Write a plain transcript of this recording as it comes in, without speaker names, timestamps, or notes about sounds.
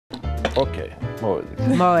ოკეი, მოვედით.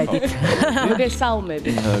 მოვედით.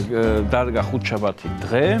 მოგესალმებით. დადგა ხუთშაბათი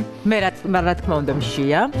დღე. მე რა თქმა უნდა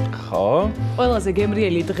მშია. ხო. ყველაზე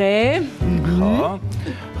გემრიელი დღე. ხო.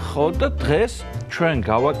 ხო და დღეს ჩვენ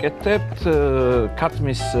გავაკეთებთ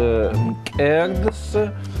ქათმის მკერდს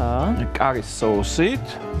კარის соусით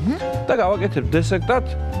და გავაკეთებთ დესერტად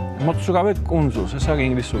მოცურავე კუნძულს. ეს არის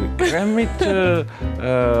ინგლისური კრემით,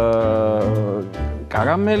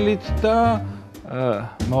 კარამელით და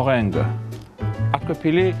მორენგა.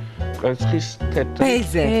 აკეფილი კვერცხის თეთრი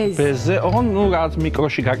ბეზე. ოღონ ნუ რაღაც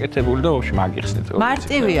მიკროში გაკეთებული და ვაფშე მაგიხსნით.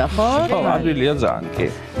 მარტივია, ხო? ხო, ადვილია ძალიან, კი.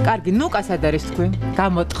 კარგი, ნუკას ად არის თქვი?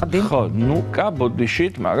 გამოტყდი. ხო, ნუკა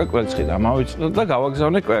ბოდიშით, მაგრამ კვერცხი დამავიწყდა და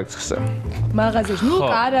გავაგზავნე კვერცხზე. მაღაზიაში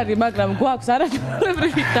ნუკა არ არის, მაგრამ გვაქვს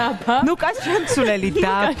არაჩვეულებრივი დაფა. ნუკას შემცვლელი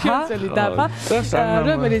დაფა.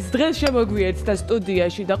 რომელიც დღეს შემოგვიერთდა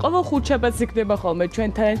სტუდიაში და ყოველ ხუთშაბათს იქნება ხოლმე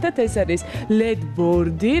ჩვენთან ერთად. ეს არის LED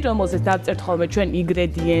ბორდი, რომელზეც დავწერთ ხოლმე ჩვენ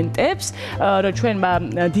ინგრედიენტებს, რომ ჩვენმა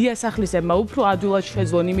დიასახლისებმა უფრო ადვილად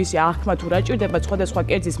შეძლონ იმისი აღქმა თუ რა ჭირდება სხვადასხვა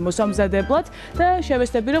კერძის მოსამზადებლად და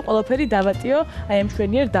შევეცდები რომ ყველაფერი დავატიო აი ამ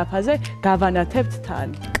ჩვენიერ დაფაზე გავანათებთ თან.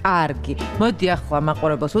 კარგი. მოდი ახლა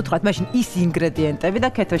მაყურებელს უთხრათ, მაშინ ის ინგრედიენტები და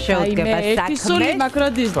ქეთო შეუდგება საქმეს. სული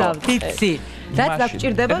მაკროდის დავწერთ. იცი. რაც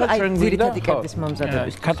დაგჭირდება აი ძირითადი კერძის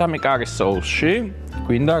მომზადების. ქათამი კარის соусში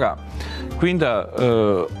გვინდა რა? გვინდა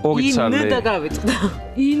 2 ცალი. ინდა გავიწყდა.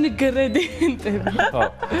 ინგრედიენტები. ხო.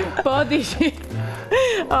 ბოდიში.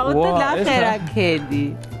 აუტო ლახერა ქედი.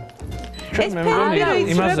 ჩვენ მე მგონი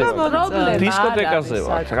იმაზე დისკოტეკაზე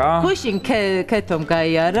ვართ რა. გუშინ ქეთომ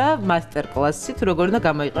გაიარა მასტერ კლასი თუ როგორ უნდა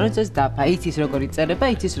გამოიყენოს ეს დაფა. იცის როგორ იწერება,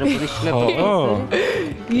 იცის როგორ იშლება.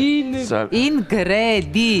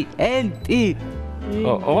 ინგრედიენტი.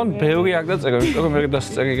 ოღონ ბევრი არ დაწერა, იმიტომ რომ მე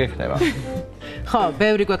დასწერი გექნება. ხო,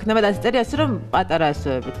 ბევრი გვექნება დასწერი, ასე რომ პატარა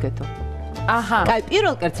ასოებით ქეთო. აჰა. კაი,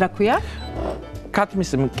 პირველ კერძს რა ქვია?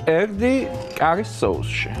 ქათმის მკერდი კარის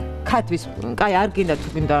соусში. ქათვის, კაი, არ გინდა თუ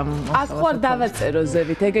გინდა. აქ ხوار დავაწერო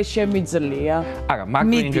ზევით, ეგეც შემიძლია. არა, მაგ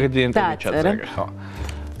ინგრედიენტები ჩაწერე, ხო.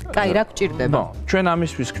 კაი, რა გჭირდება? ჩვენ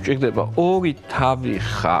ამისთვის გჭირდება 2 თავი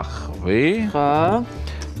ხახვი. ხო.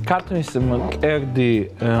 ქათმის მკერდი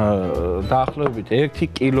დაახლოებით 1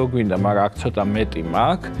 კილო გვინდა, მაგრამ აქ ცოტა მეტი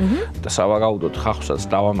მაქვს და სავარაუდოდ ხახვსაც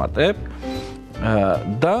დავამატებ.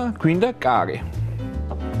 და გვინდა კარი.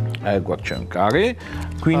 აი გვაქვს ჩვენ კარი.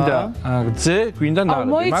 გვინდა რძე, გვინდა ნალექი,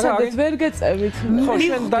 მაგრამ მოიცადეთ ვერ გეწევით. ხო,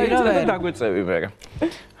 შენ დაიწყე და დაგვეწევი მე.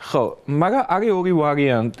 ხო, მაგრამ არის 2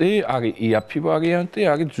 ვარიანტი, არის იაფი ვარიანტი,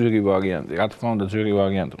 არის ძვირი ვარიანტი. რა თქმა უნდა, ძვირი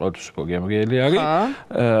ვარიანტი ყოველთვის უფრო გემრიელი არის.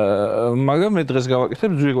 მაგრამ მე დღეს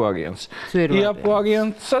გავაკეთებ ძვირ ვარიანტს. იაფ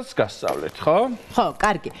ვარიანტსაც გასწავლეთ, ხო? ხო,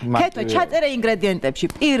 კარგი. ქეთო, ჩაწერე ინგრედიენტებში.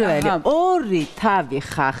 პირველი 2 თავი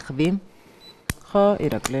ხახვი. ხო,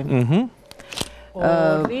 ირაკლი.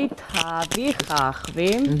 2 თავი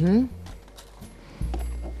ხახვი.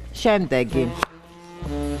 შემდეგი.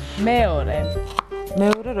 მეორე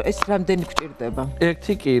ეს რამდენი გჭირდება?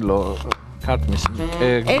 1 კილო ქათმის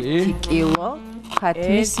მკერდი. 1 კილო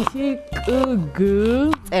ქათმის კგ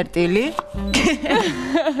წერტილი.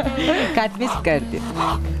 ქათმის მკერდი.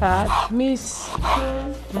 ქათმის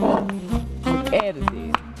მკერდი.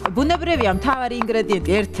 ბუნებრივია, მთავარი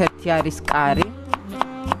ინგრედიენტი ერთ-ერთი არის კარი.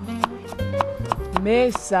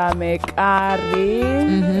 მესამე კარი.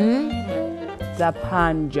 და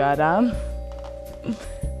ფანჯარა.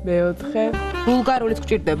 მეოთხე ბულგარულიც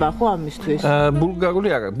გჭირდება ხო ამისთვის? ბულგარული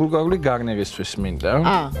არა, ბულგარული გარნერისთვის მინდა.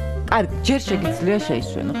 კარგი, ჯერ შეგიძლია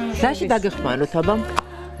შეისვენო. რაში დაგეხმაროთ აბა?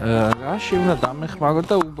 რაში უნდა დამეხმარო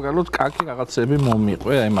და უბრალოდ კარგი რაღაცები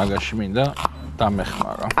მომიყვე, აი მაგაში მინდა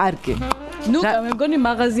დამეხმარო. კარგი. ნუ მე მგონი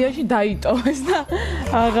მაღაზიაში დაიტოვეს და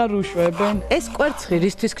აღარ უშვებენ. ეს კვერცხი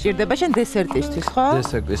რისთვის გჭირდება? შენ დესერტისთვის, ხო?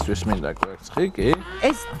 დესერტისთვის მინდა კვერცხი, კი.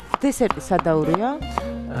 ეს დესერტი სადაურია?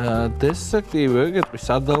 დესერტი ვერ გეტყვი,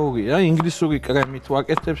 სადაურია, ინგლისური კრემით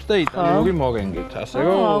ვაკეთებს და იტალიური მორენგით, ასე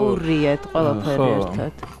რომ აურიეთ ყველაფერი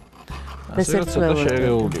ერთად. დესერტი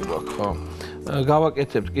შეგეული გვაქვს, ხო.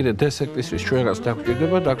 გავაკეთებთ კიდე დესერტისთვის ჩვენ რაც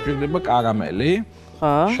დაგჭირდება კარამელი,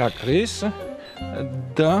 შაქრის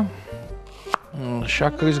და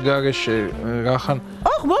შაქრის გარეშე რახან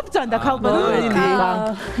მობძანდა ქალბატონი.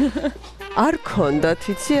 არ ქონდათ,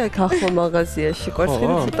 იცი, აქ ახლა მაღაზიაში კვერცხი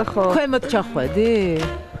ცოტა ხო. ქვემოთ ჩახვედი?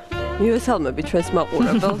 მივესალმები ჩვენს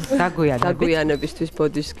მაყურებელს. დაგვიანებისთვის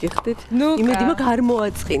ბოდიშს გიხდით. იმედი მაქვს არ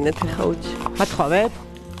მოაწყინეთ ახლა უჩი. გათხოვებ?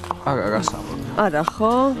 არა, გასამო. არა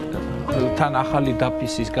ხო? თან ახალი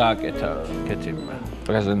დაფისის გააკეთა კეთი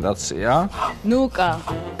პრეზენტაცია. ნუკა,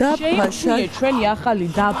 დაფასა ჩვენი ახალი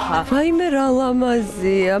დაფა. ვაიმე რა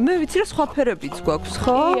ლამაზია. მე ვიცი რა სხვა ფერებიც გვაქვს,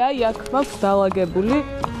 ხო? კი, აი აქ მაქვს დალაგებული.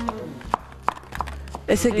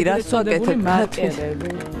 ესე იგი რას ვაკეთებ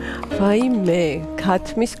ვაიმე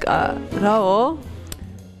ქათმის რაო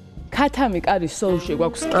ქათამი კარის соуში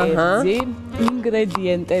გვაქვს კერძი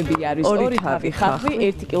ინგრედიენტები არის 2 თავი ხახვი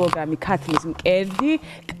 1 კილოგრამი ქათმის მკერდი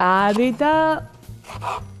კარი და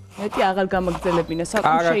მეტი აღარ გამაგრძელებინა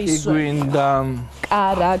საკუთარ შეისვა გვინდა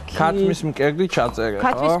კარაკი ქათმის მკერდი ჩაწერე ხო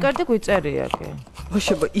ქათმის მკერდი გვიწერია კი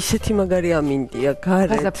ბოშებო ისეთი მაგარი ამინდია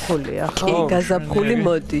გარეთ გაზაფხულია ხო კი გაზაფხული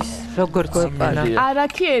მოდის როგორც იპარა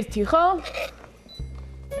კარაკი 1 ხო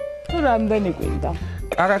თუ რამდენი გვინდა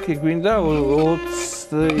კარაკი გვინდა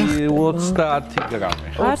 30 გრამი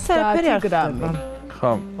არც არაფერი არ გრამი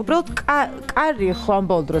ხო უბრალოდ კარი ხო ამ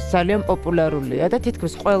ბოლო დროს ძალიან პოპულარულია და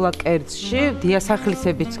თითქმის ყველა კერძში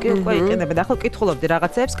დიასახლისებიც კი უკვე იყენებენ. ახლა ვკითხულობდი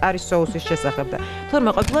რაღაცებს კარის соуსის შესახებ და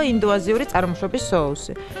თორმე ყოფილა ინდოაზიური წარმოშობის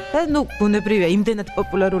соуსი. და ნუ ბუნებრივია, იმდენად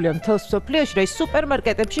პოპულარულია მთელს მსოფლიოში, რომ ის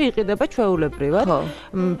სუპერმარკეტებში იყიდება ჩვეულებრივად.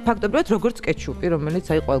 ფაქტობრივად როგორც კეჩუპი, რომელიც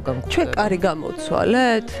აი ყველგან გვხვდება. ჩვენ კარი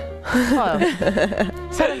გამოვცვალეთ? ხო.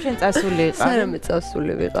 სანამ შენ წასული იყავ. სანამ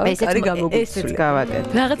წასული ვიყავ. კარი გამოგვიცვლი. ესეც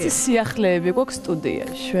გავაკეთე. რაღაცა სიახლეები გვაქვს სტუდიაში.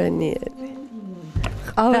 შვენიერი.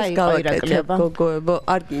 ყავს გავაკეთებ გოგოებო,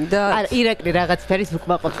 არ გინდა? არა, ირაკლი რაღაცით არის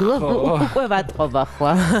უკმაყოფილო, უკვე ვატყობა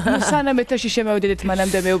ხლა. სანამ ეთერში შემოვიდეთ,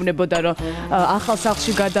 მანამდე მეუბნებოდა, რომ ახალ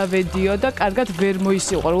სახლში გადავედიო და კარგად ვერ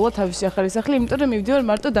მოისიყვარულა თავისი ახალი სახლი, იმიტომ რომ მივდივარ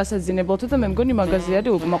მარტო დასაძინებლად და მე მგონი მაღაზია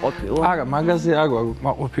არის უკმაყოფილო. არა, მაღაზია არ ვარ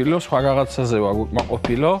უკმაყოფილო, სხვა რაღაცაზე ვარ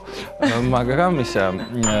უკმაყოფილო, მაგრამ ისა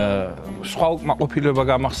სხვა უკმაყოფილება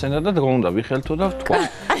გამახსენა და დრო უნდა ვიხელთო და ვთქვა.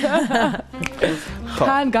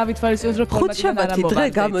 თან გავითვალისწინოთ, რომ ხუთშაბათი დღე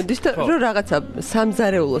გამოდის და რომ რაღაცა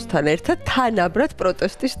სამზარეულოსთან ერთად თანაბრად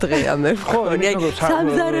პროტესტის დღეა მე მგონი.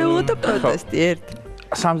 სამზარეულო და პროტესტი ერთი.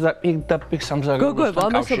 სამზარეულოსთან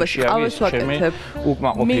კავშირში არის ჩემი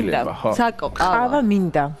უკმაყოფილება, ხო? საკო ყავა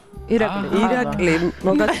მინდა. ირაკლი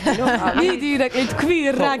მოგაცინო მიდი ირაკლი თქვი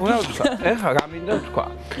რაკი ეხა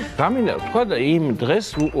გამინდა თქვა და იმ დღეს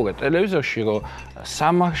უყურე ტელევიზორში რომ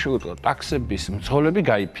სამარშრუტო ტაქსების მძღოლები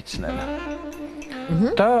გაიფიცნენ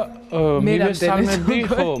და მივესალმები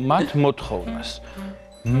ხო მათ მოთხოვნას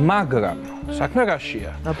მაგრამ საქმე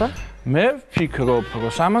რაშია მე ვფიქრობ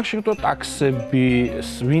რომ სამარშრუტო ტაქსები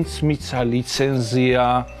ვინც მიცა ლიცენზია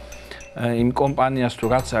იმ კომპანიას თუ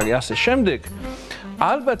რაც არის ასე შემდეგ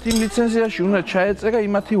ალბათ იმ ლიცენზიაში უნდა ჩაეწერა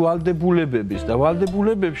იმათი ვალდებულებების და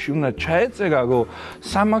ვალდებულებებში უნდა ჩაეწერა რომ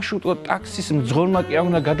სამარშრუტო ტაქსის მძღოლმა კი არ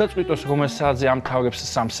უნდა გადაწყვიტოს რომელ საათზე ამთავრებს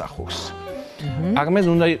სამსახურს. აღმედ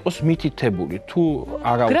უნდა იყოს მითითებული თუ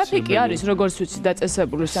არა გრაფიკი არის როგორც ვიცი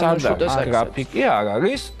დაწესებული სამარშრუტო ტაქსის. გრაფიკი არ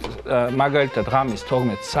არის მაგალითად ღამის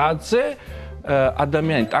 12 საათზე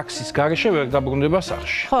ადამიანი ტაქსის გარეშე ვერ დაბრუნდება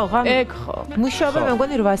სახლში. ხო, ეგ ხო. მუშაობა მე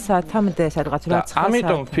მგონი 8 საათამდე სადღაც 8 საათამდე.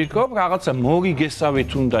 ამიტომ ვფიქრობ, რაღაცა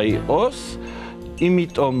მორიგესავით უნდა იყოს,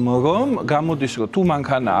 იმიტომ რომ გამოდის რომ თუ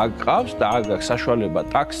მანქანა არ გყავს და არ გაქვს საშუალება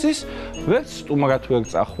ტაქსის, ვერც სტუმრად ვერ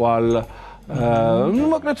წახვალ, ну,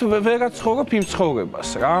 მოკლედ ვერაცხოვრობ იმ ცხოვრებას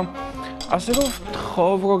რა. ასე რომ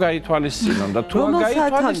ვთხოვ რომ გაითვალისწინონ და თუ არ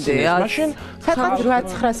გაითვალისწინეს, მაშინ სადღაც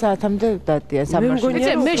 8-9 საათამდე დადიან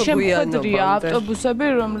სამარშრუტო. მე შემხედრია ავტობუსები,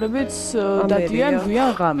 რომლებიც დადიან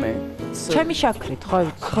გვიან ღამე. ჩემი შაქრით, ხო?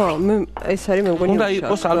 ხო, ეს არის მე მგონი უნდა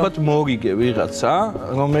იყოს ალბათ მორიგე ვიღაცა,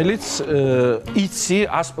 რომელიც იცი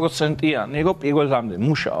 100%-იანი, რომ პირველ დღემდე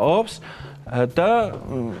მუშაობს და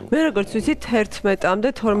მე როგორც ვიცი 11-მდე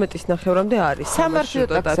 12-ის ნახევრამდე არის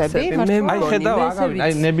სამარშრუტო ტაქსები აი ხედავ არავინ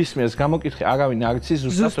აი ნებისმიერს გამოკითხე არავინ არ იცის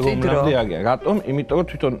ზუსტად რომლამდე აგია რატომ იმიტომ რომ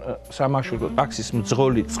თვითონ სამარშრუტო ტაქსის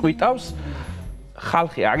მძღოლი წყვიტავს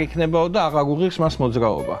ხალხი არ იქნებაო და აღარ უღირს მას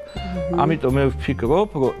მოძრაობა ამიტომ მე ვფიქრობ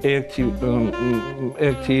რომ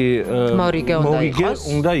ერთი მორიგე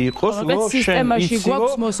უნდა იყოს რომ შენ იცი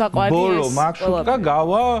რომ ბოლო მარშრუტკა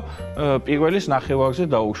გავა პირველის ნახევარზე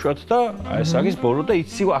დაუშვათ და ეს არის ბოლო და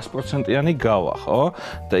იცი რომ 100%-იანი გავა ხო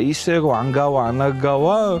და ისე რომ ან გავა ან არ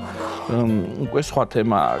გავა უკვე სხვა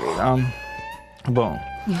თემა არის რა ბონ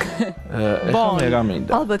ეხლა მე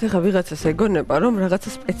გამინდა. ალბათ ეხლა ვიღაცას ეგონება რომ რაღაცა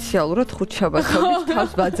სპეციალურად ხუთშაბათობით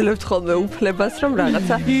თავს ვაძლევთ ხოლმე უფლებას რომ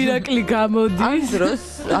რაღაცა ირაკლი გამოდის. ამ დროს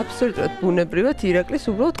აბსოლუტურად ბუნებრივად ირაკლის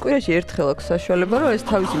უბრალოდ კვირაში ერთხელ აქვს საშუალება რომ ეს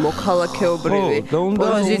თავისი მოქალაქეობრივი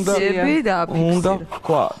პოზიციები დააფიქსიროს. უნდა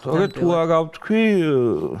თქვა, თორე თუ არ ავთქვი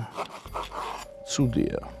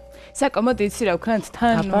ცუდია. საკომოდ იცი რა ვქნათ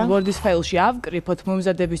თან Word-ის ფაილში ავკრიფოთ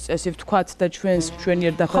მომზადების წესი ვთქვათ და ჩვენი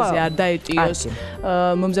ერდაფაზე არ დაეტიოს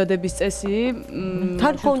მომზადების წესი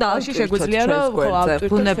თან ხო უნდა შეგვიძლია რომ ხო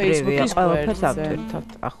ავტვირთოთ Facebook-ის ყველაფერს ავტვირთოთ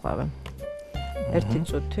ახლავე ერთი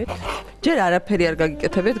წუთით ჯერ არაფერი არ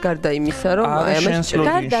გაგიკეთებიათ გარდა იმისა რომ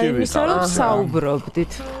გარდა იმისა რომ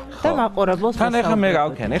საუბრობდით და მაყურებელს თან ეხა მე რა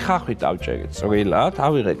ვქენ, ხახვით ავჭერით წვრილად,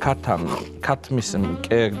 ავიღე ქათმის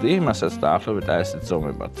მკერდი, იმასაც დაახლოებით ესეთ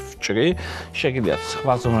ზომებად ვჭრი, შეგიძლიათ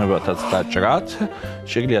სხვა ზომებათაც დაჭრათ,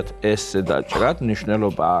 შეგიძლიათ ესზე დაჭრათ,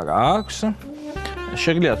 მნიშვნელობა არ აქვს.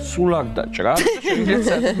 შეგიძლიათ სულ არ დაჭრათ,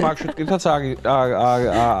 შეგიძლიათ მარშრუტკითაც არ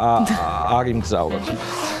იმგზავროთ.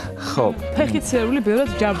 ხო. ფეხიცერული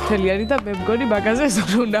ბევრად ჯანმრთელიანი და მე მგონი მაგაზე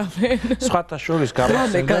ზრუნავენ. სხვათა შორის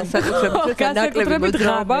განსაკუთრებით ნაკლები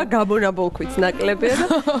მოძრაობა, გამონაბოლქვით ნაკლებია და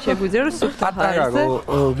შეგვიძლია რომ სუფთა ჰაერზე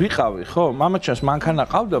ვიყავი, ხო? მამაჩემს მანქანა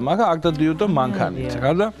ყავდა, მაგრამ არ დადიოდა მანქანით,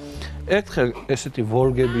 რა და ერთხელ ესეთი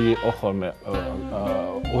ვოლგები იყო ხოლმე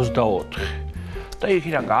 24. და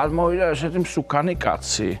იქიდან გადმოვიდა ესეთი მსუქანი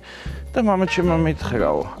კაცი და მამაჩემმა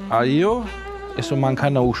მითხრაო, აიო, ესო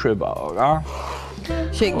მანქანა უშვებაო რა.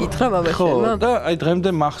 შენ გითხრა მამაშენმა? ხო, და აი დღემდე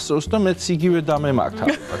მახსოვს და მეც იგივე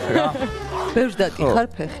დამემართავად რა. ბევრს დაკითხარ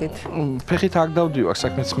ფეხით? ფეხით არ დავდივარ,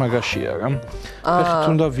 საქმეც მაგაშია რა. ფეხით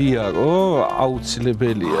უნდა ვიარო,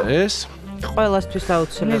 აუცილებელია ეს. ყველასთვის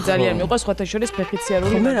აუცილებელი. მე ძალიან მიყვარს სხვათა შორის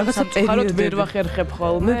ფეხიცერული, მე რაღაცა პერიოდულად ვერ ვახერხებ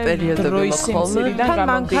ხოლმე. პერიოდები სიმცირიდან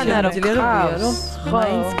მანქანა რო გამომდინარე.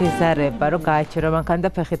 მაინც გეზარება რომ გააჩერო მანქანა და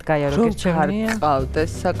ფეხით გაიარო გეჩვენია.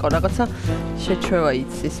 ყავდეს საკო რაღაცა შეჩვევა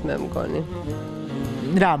იცის მე მგონი.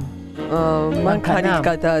 რამ? მანქანით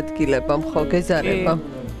გადაადგილება ხო გეზარება.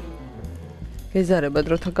 გეზარება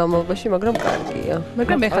დროთა განმავლობაში, მაგრამ კარგია.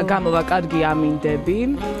 მაგრამ ეხა გამოვა კარგი ამინდები.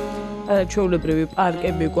 ჩვეულებრივი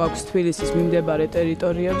პარკები გვაქვს თბილისის მიმდებარე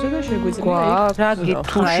ტერიტორიებზე და შეგვიძლია იქ რა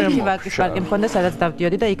გითხრა, ერთი ვაკის პარკი მქონდა, სადაც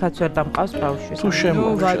დავდიოდი და იქაც ვერ დამყავს ბავშვი. თუ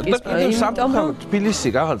შემოგვიჭირდა და სამწუხაროდ თბილისი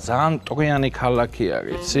რაღაც ძალიან ტყიანი ქალაქი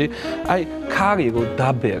არის, იცი? აი, ქარი რო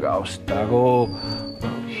დაბერავს და რომ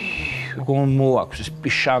მოაქვს ეს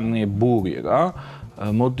პიშანი ბური რა,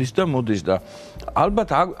 მოდის და ალბათ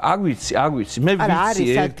არ ვიცი, მე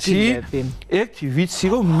ვიცი ერთი ვიცი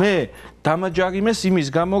რომ მე დამაჯარიმეს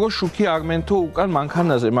იმის გამო რომ შუქი არ მენთო უკან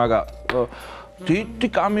მანქანაზე, მაგრამ დიდი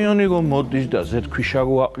კამიონი რომ მოდის და ზეთქვიშა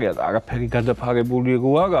რო აყრია და არაფერი გადაფარებული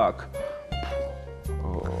რო არ აქვს.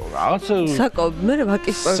 საკო მე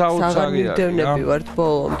ვაკის პარკს აღარ მივდევნები ვართ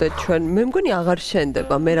ბოლომდე ჩვენ მე მგონი აღარ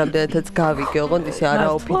შენდება მე რამდენადაც გავიგე ოღონდ ისე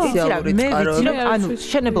არაოფიციალური წყარო ანუ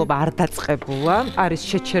შენებლობა არ დაწყებულა არის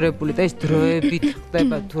შეჩერებული და ეს დროებით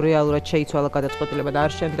ხდება თუ რეალურად შეიცვალა გადაწყვეტილება და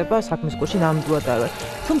არ შენდება საქმის კურსში ნამდვილად არ ვარ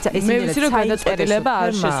თუმცა ეს მე ვიცი რომ გადაწყვეტილება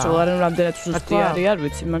არ შესრულა რომ რამდენად სუსტი არის არ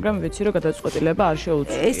ვიცი მაგრამ ვიცი რომ გადაწყვეტილება არ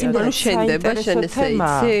შეუძლია ეს იმდენად შენდება შენ ესე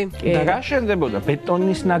იცი და რა შენდებოდა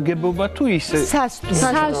ბეტონის ნაგებობა თუ ისე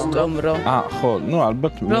სასტუმრო. ხო, ну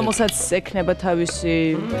ალბათ რომელსაც ექნება თავისი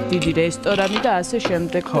დიდი რესტორანი და ასე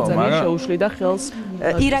შემდეგ და ძალიან შეუშლიდა ხელს.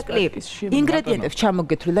 ირაკლი, ინგრედიენტებს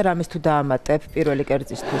ჩამოგეთვლი და რამეს თუ დაამატებ პირველი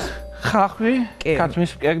კერძისთვის? ხახვი,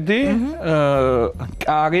 ქათმის მკერდი,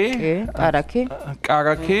 კარი,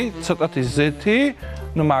 კარაქი, ცოტათი ზეთი,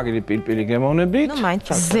 ну მარილი პილპილი გემოვნებით. ну მაინც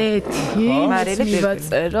ზეთი, მარილი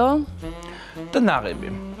ვიწერო და ნაღები.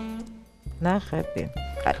 ნაღები.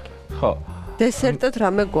 კარგი. ხო. დესერტად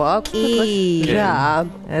რამე გვაქვს? რა?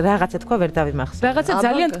 რაღაცა თქვა ვერ დავიმახსოვრე. რაღაცა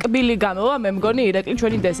ძალიან ტკბილი გამოვა, მე მგონი ირაკლი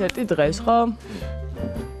ჩვენი დესერტი დღეს, ხო?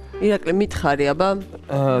 ირაკლი მითხარი, აბა?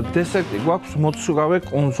 დესერტი გვაქვს მოცურავე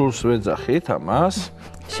კუნძულს ვეძახით ამას.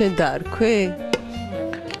 შენ დაარქვი?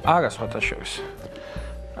 არა, სხვათა შორის.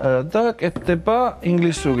 და კეთდება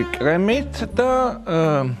ინგლისური კრემით და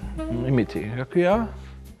იმითი, რა ქვია?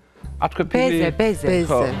 ათქვეფილი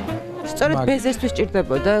ბეზე. სწორედ ბეზესთვის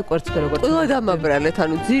ჭირდებოდა კვერცხი როგორც ყველა დამაბრალეთ,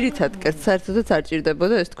 ანუ ძირითად კერძს საერთოდაც არ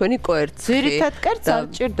ჭირდებოდა ეს თქვენი კვერცხი. ძირითად კერძს არ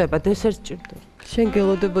ჭირდება, დესერტს ჭირდება. შენ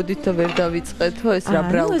გელოდებოდით და ვერ დავიწყეთო ეს რა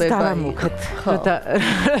ბრალდება იქ. ხო და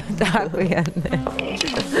დააგვიანე.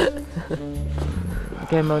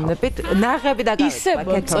 გემოვნებით, ნაღები და გავიწყე. ისე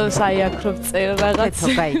მოწონს აი აქ რომ წერ რაღაც. კეთო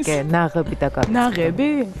გაიგე, ნაღები და გავიწყე. ნაღები?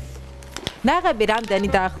 ნაღები რამდენი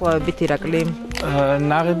დაახლოებით ირაკლი?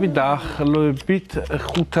 ნაღები დაახლოებით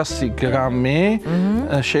 500 გრამი,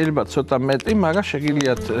 შეიძლება ცოტა მეტი, მაგრამ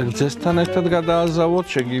შეგიძლიათ რძესთან ერთად გადააზავოთ,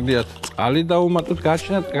 შეგიძლიათ წყალი დაუმატოთ,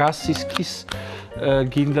 გააჩნიათ რა სისქის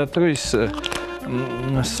გინდათ რომ ის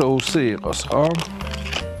соуსი იყოს, ხო?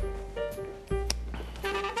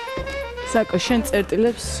 საკო შენ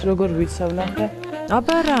წერტილებს როგორ ვიცავნახე?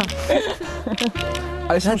 აბა რა.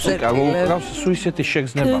 აი ეს მუსიკა უკრავს სუისეთის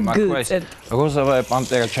შეგრძნება მაქვს ეს როზავე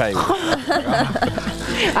პანტერა ჩაიგო.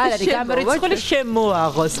 არა, გამორიცხული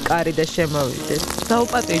შემოაღოს კარი და შემოვიდეს.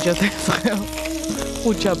 დაუპატიჟოთ ეს ხელ.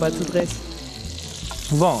 ხუთშაბათ დღეს.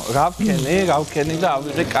 ბონ, რა ვქენი და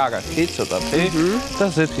ავიღე კარაქი ცოტათი და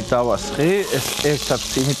ზეთი დავასხი, ეს ერთად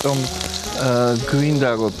იმიტომ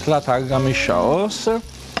გვინდა რომ ფლათ არ გამიშაოს.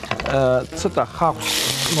 ცოტა ხავს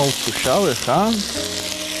მოვსუშავ ეხა.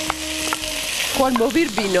 თქვენ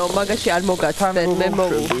მოვირბინო, მაგაში არ მოგაცდენ, მე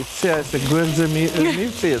ვიცი, ესე გვერდზე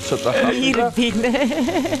მივწიე ცოტა ხალხი. მირბინე.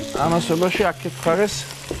 ამასობაში აქეთ ხარეს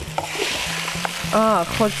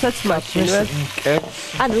ხორცაც მაშინ ვერ.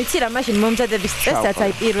 ანუ ვიცი რა, მაშინ მომზადების წესსაც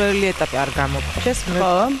აი პირველი ეტაპი არ გამოგჩეს, მე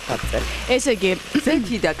დავწერ. ესე იგი,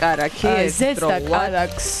 ზეთი და კარაქი ზეთს და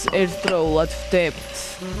კარაქს ერთდროულად ვდებთ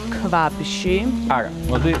ქვაბში. არა,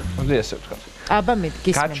 მოდი ესე ვთქვათ. აბა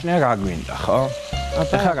მითქის. გაჩნია რა გვინდა, ხო?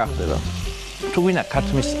 ეხლა რა ხდება? თუ ვინა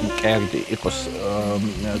ქათმის მკერდი იყოს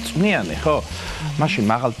წვნიანი, ხო? მაშინ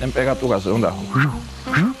მაღალ ტემპერატურაზე უნდა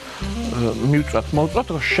მივწვათ, მოვწვათ,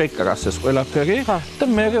 რომ შეკრას ეს ყველაფერი და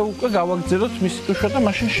მე უკვე გავაგზავნოთ მის ტუშვა და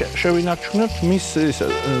მაშინ შევინარჩუნებთ მის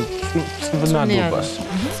წვნიანობას.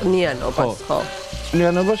 წვნიანობას, ხო?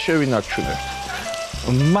 წვნიანობას შევინარჩუნებთ.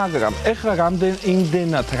 მაგრამ ეხლა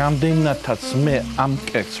რამდენადაც მე ამ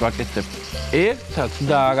კერს ვაკეთებ ერთად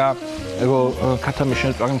და არა რომ ქათამის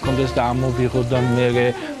შეწვარი მქონდეს და ამოვიღო და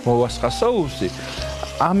მე მოვასხა соуსი.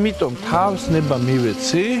 ამიტომ თავს ნება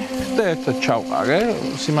მივეცი და ერთად ჩავყარე.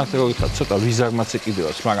 სიმართლე რომ ვთქვა, ცოტა ვიზარმაც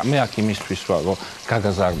იყიდევს, მაგრამ მე აქ იმისთვის ვარ, რომ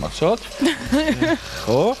გაგაზარმაცოთ.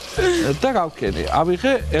 ხო? და რა ვქენი?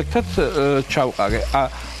 ავიღე ერთად ჩავყარე.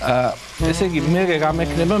 ესე იგი, მე რა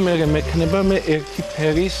მექნება, მე ერთი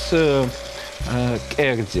ფერის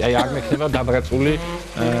კერძი, აი არ მექნება დაბრაწული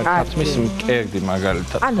ქათმის მკერდი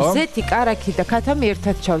მაგალითად, ხო? ანუ ზეთი, კარაქი და ქათამი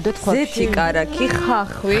ერთად ჩავდეთ ხორცში. ზეთი, კარაქი,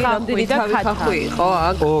 ხახვი, რამდენი თავი ხახვი იყო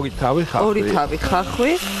აქ? ორი თავი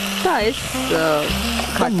ხახვი და ეს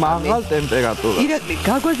მაღალ ტემპერატურაზე. ირაკლი,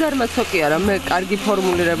 გაგვაზარმაცო კი არა, მე კარგი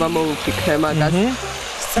ფორმულირება მოვუფიქრე მაგას.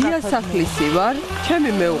 იასახლისი ვარ,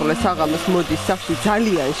 ჩემი მეუღლე საღამოს მოდის სახლში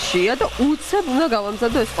ძალიან შია და უცებ უნდა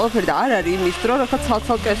გავამზადო ეს ყველაფერი და არ არის იმის დრო, როცა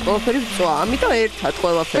ცალ-ცალკე ეს ყველაფერი ვწვა, ამიტომ ერთად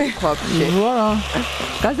ყველაფერი ქვაბში.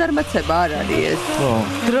 გაზარმაცება არ არის ეს.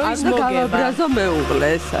 დროის მოგება. გავაბრაზო მეუღლე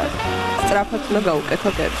ეს არის. სწრაფად უნდა გავუკეთო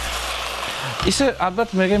კერს. ისე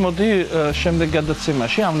ალბათ მე მოდი შემდეგ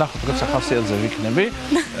გადაცემაში ამ ნახოთ როცა ხასიათზე ვიქნები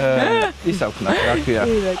ისა ვქნათ რა ქვია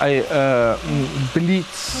აი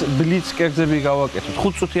ბლიც კერძები გავაკეთოთ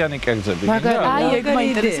 5 წუთიანი კერძები აი ეგ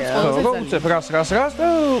მაინტერესებს ყველაზე რას და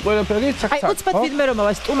ყველაფერი ცაკ-ცაკ აი უცბად ვინმე რომ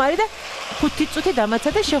ავას სტუმარი და 5 წუთი დამაცა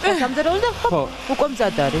და შეხო სამზარეულო და ხო უკვე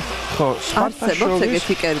მზად არის ხო არსებობს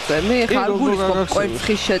ეგეთი კერძები ხა არ გულისხმობ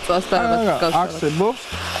კვერცხის შეწვას და რაღაც გასაგებია არსებობს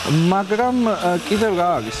მაგრამ კიდევ რა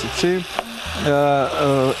არის იცი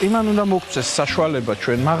იმან უნდა მოგწეს საშუალება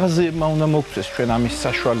ჩვენ მაღაზიებმა უნდა მოგწეს ჩვენ ამის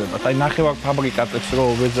საშუალებად აი ნახევარ ფაბრიკატებს რო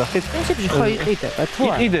ვეძახით პრინციპში ხო იყიდება თუ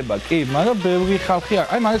არა იყიდება კი მაგრამ ბევრი ხალხი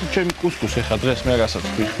აი მაგათ ჩემი კუსკუსი ხა დღეს მე რასაც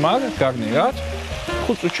ვიხმარ გარნიერად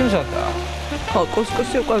 5 წუთში მზადაა ხო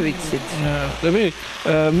კუსკუსი უკვე ვიცით ხდები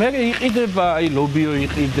მე იყიდება აი ლობიო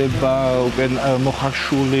იყიდება უკვე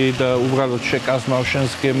მოხარშული და უბრალოდ შეკაზმავ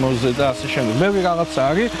შენს გემოზე და ასე შემდეგ მე რაღაცა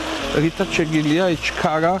არის რითაც შეგილია აი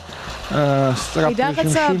ჩქარა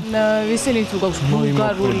რაღაცა ისინი თუ გვაქვს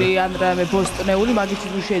ბულგარული ან რამე ბოსტნეული მაგით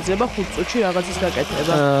თუ შეიძლება 5 წუთში რაღაცის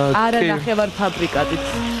გაკეთება არა ნახევარ ფაბრიკატით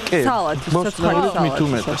სალათი ბოსტნეულით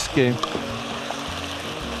მithumetes კი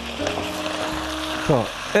ხო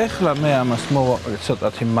ეხლა მე ამას მოვაყრე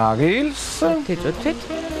ცოტათი მარილს თითოთით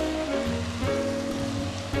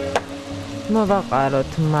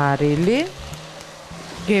მოვაყაროთ მარილი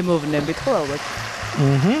გემოვნებით ხო ალბათ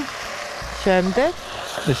შემდეგ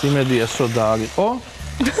ეს იმედია სოდა არ იყო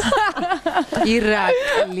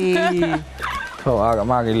ირაკლი ხო არა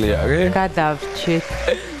მარილი არის გადავრჩით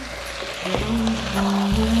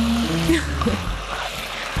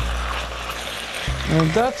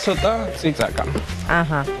და ცოტა წიწაკა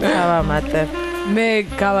აჰა დავამატებ მე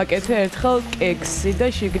გავაკეთე ერთხელ კექსი და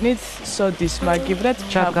შიგნით სოდის მაგივრად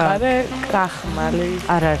ჩავყარე კრახმალი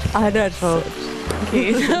არ არის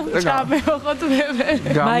ჭამე ხო თუ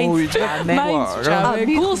მაინც ჭამე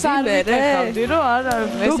გულს არ მიტეხავდი რომ არა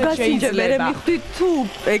ესე შეიძლება მე მივხვდი თუ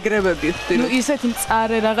ეგრებები ხდი ნუ ისეთი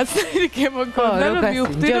მწარე რაღაცნაირი გემოქონდა რომ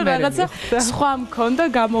მივხვდი რომ რაღაცა სხვა მქონდა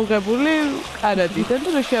გამოღებული კარადიდან და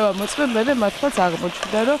რომ შევამოწმე მე მართლაც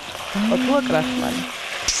აღმოჩნდა რომ ყოფილა კრახმალი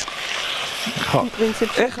ხო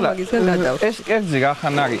ეხლა ეს კერძი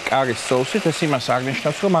რახან არის კარის соусით ეს იმას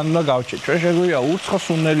აღნიშნავს რომ მან უნდა გავჩეთ ჩვენ შეგვიძლია უცხო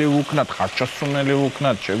სუნელი ვუქნათ ხარჩოს სუნელი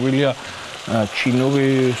ვუქნათ შეგვიძლია ჩინური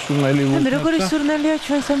სუნელი ვუქნათ და როგორი სურნელია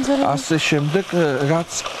ჩვენ სამზარეულო ასე შემდეგ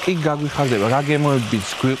რაც კი გაგვიხარდება რა გემოებიც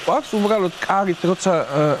გვიყვარს უბრალოდ კარით როცა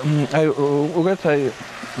აი უბრალოდ აი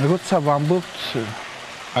როცა ვამბობთ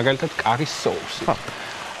მაგალითად კარის соуსი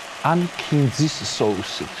ან კინძის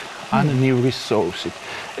соуსით ან ნივრის соуსით.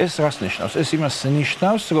 ეს რას ნიშნავს? ეს იმას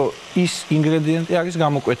ნიშნავს, რომ ის ინგრედიენტი არის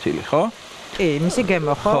გამოკვეთილი, ხო? კი, მისი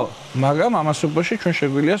გემო ხო? ხო, მაგრამ ამასობაში ჩვენ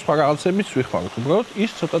შეგვიძლია სხვა რაღაცებიც ვიხმაროთ. უბრალოდ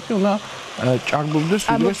ის ცოტათი უნდა ჭარბობდეს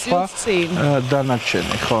ვიდრე სხვა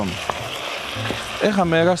დანარჩენი, ხო? ეხლა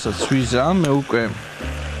მე რასაც ვიზამ, მე უკვე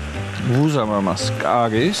ვუზამ ამას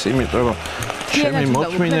კარის, იმიტომ რომ ჩემი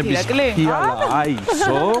მოთმინების ფიალა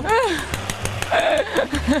აისო.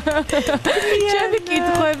 ჩემი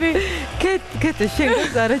კითხვები კეთე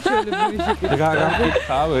შეგეს არაჩვეულებრივი შეკითხვა. რა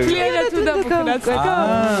გაკითხავ? კლიენტად უნდა მოკნაც.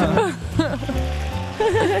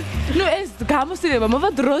 ნუ ეს გამოსtildeება მოვა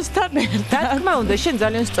დროსთან ერთად. რა თქმა უნდა, შენ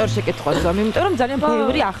ძალიან სწორ შეკითხვას ვამ, იმიტომ რომ ძალიან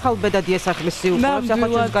ბევრი ახალბედა დიასახლისი უყურებს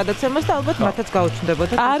ახალ გადაცემას და ალბათ მათაც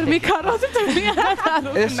გაუჩნდებოდა. არ მიქაროთ თლიანად.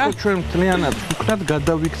 ეს ხო ჩვენ თლიანად ვქნათ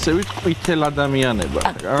გადავიქცევით ყვითელ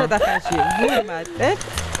ადამიანებად რა. ცოტა ხანში ვიმატეთ.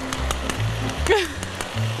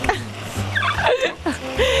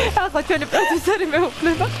 ახლა ჩვენი პროფესორი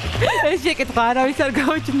მეუხლება. ეს შეკითხვა არავის არ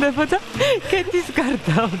გაუჩნდებოდა. კეთის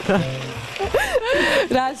გარდაოდა.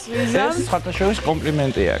 რას ვიზამ? ეს სხვათაშორის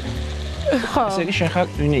კომპლიმენტი არის. ხო. ესე იგი შენ ხარ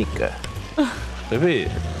უნიკა. ხები?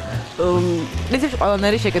 ისე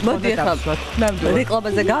ყველანაირი შეკითხვა მოდი ახლა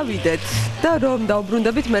რეკლამაზე გავიდეთ და რომ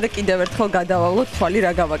დავბრუნდებით, მე კიდევ ერთხელ გადავალოთ თვალი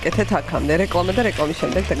რა გავაკეთეთ აქამდე. რეკლამა და რეკლამის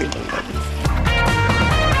შემდეგ დაგიბრუნდებით.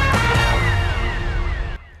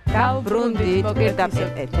 დავბრუნდით პირდაპირ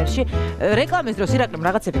ეთერში. რეკლამის დროს ირაკლიმ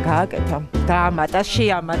რაღაცები გააკეთა. დაამატა,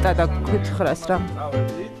 შეამატა და გითხრას რა.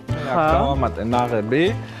 დავამატე ნაღები.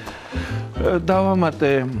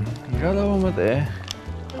 დავამატე. რა დავამატე?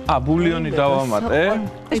 ბულიონი დავამატე.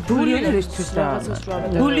 ეს ბულიონისთვის რა?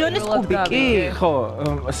 ბულიონის კუბიკი? ხო,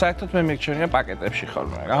 საერთოდ მე მიგჩვენია პაკეტებში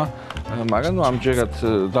ხოლმე რა. მაგრამ ნუ ამჯერად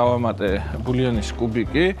დავამატე ბულიონის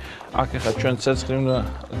კუბიკი. აქ ეხლა ჩვენ ცეცხლი უნდა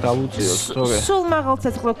დავუწიოთ, თორე. სულ მაღალ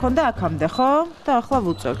ცეცხლი გქონდა აქამდე, ხო? და ახლა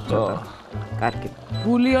ვუწევთ ცოტა. კარგი.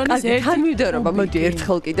 ბულიონის ერთი თანმიმდევრობა მოდი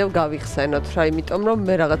ერთხელ კიდევ გავიხსენოთ რა, იმიტომ რომ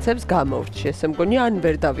მე რაღაცებს გამორჩი, ესე მგონია ან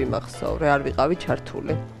ვერ დავიმახსოვრე, არ ვიყავი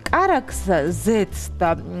ჩართული. კარაქს ზეთს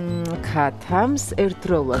და ქათამს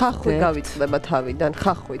ერთდროულად ხახვი გავიწდება თავიდან,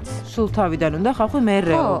 ხახვიც. სულ თავიდან უნდა ხახვი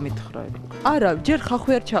მერეო მითხრა. არა, ჯერ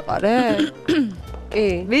ხახვი არ ჩაყარე?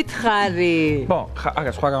 კი. მითხარი. ბო,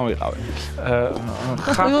 არა, სხვა გამოვიყავე.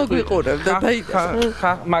 ხახვი ვიყურებდა და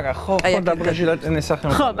მაგრამ ხო ხონდა ბრეჟილატენის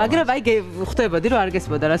სახელმწიფო. ხო, მაგრამ აი ხვდებოდი რომ არ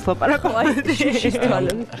გესმოდა რას ლაპარაკობდი. შიშის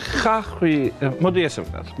თვალები. ხახვი, მოდი ესე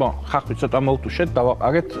ვქნათ. ბო, ხახვი ცოტა მოვტუშეთ,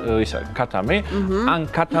 დავაყარეთ ისა ქათამი, ან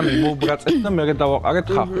ქათამი მოვბრაწეთ და მერე დავაყარეთ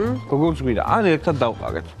ხახვი. როგორც გვინდა, ან ერთად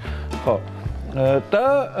დავყარეთ. ხო. და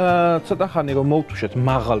ცოტა ხანი რომ მოვტუშეთ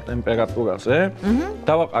მაღალ ტემპერატურაზე,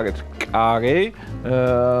 დავაყარეთ კარი,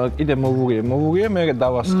 კიდე მოვურიე, მერე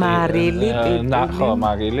დავასხი. მარილი, ხო,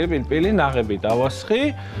 მარილი, პილპილი, ნაღები დავასხი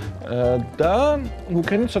და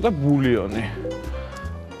ვუქენი ცოტა ბულიონი.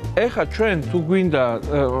 ეხლა ჩვენ თუ გვინდა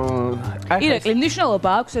ირაკლი, მნიშვნელობა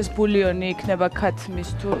აქვს ეს ბულიონი იქნება ქათმის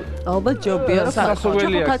თუ ალბათ ჯობია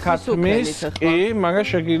სასურველია ქათმის, კი, მაგრამ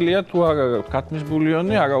შეგიძლია თუ არა ქათმის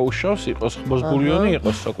ბულიონი, არა უშავს იყოს ხბოს ბულიონი,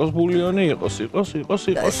 იყოს სოკოს ბულიონი, იყოს.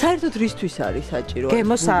 საერთოდ რისთვის არის საჭირო?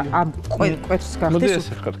 გემოს ამ კვეთს გახდეს. მოდი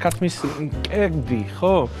ესე ვთქვათ, ქათმის კერდი,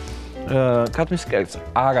 ხო? ქათმის კერდს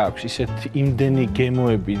არ აქვს ისეთი იმდენი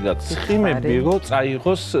გემოები და ცხიმები, რომ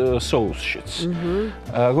წაიღოს соусშიც.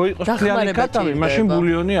 რო იყოს მთლიანი ქათამი, მაშინ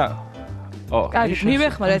ბულიონი არა. კარგი,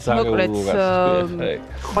 მივეხმარ ეს მოკლედ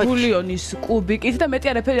ბულიონის კუბიკით და მეტი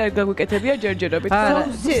არაფერი არ გაგვიკეთებია ჯერჯერობით.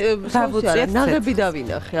 დავუწიეთ, ნაღები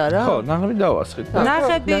დავინახე, არა? ხო, ნაღები დავასხით.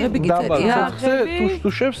 ნაღები გიწევია.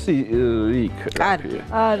 თუშტუშებს იქ. კარგი.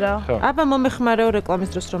 არა. აბა მომეხმარეო რეკლამის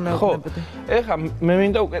დროს რომ მეუბნებოდი. ეხლა მე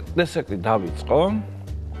მინდა უკვე დესერტი დავიწყო.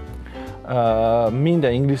 მინდა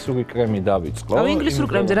ინგლისური კრემი დავიწყო. ინგლისურ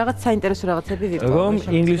კრემზე რაღაც საინტერესო რაღაცები ვიპოვე. რომ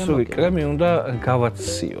ინგლისური კრემი უნდა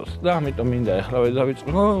გავაციოთ და ამიტომ მინდა ეხლავე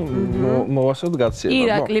დავიწყო, მოვასწროთ გაციება.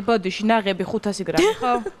 ირაკლი, ბოდიში, ნაღები 500 გრამი,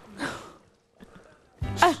 ხო?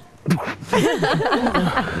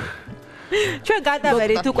 ჩვენ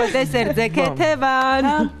გადავერით უკვე დესერტზე ქეთევან.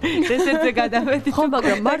 დესერტზე გადავედით. ხო,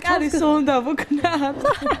 მაგრამ მარკარის უნდა ვქნათ.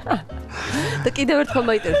 და კიდევ ერთხელ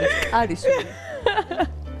მაინტერესებს, არის უნდა.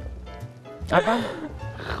 აბა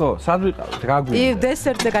ხო, სად ვიყავით? რა გვინდა?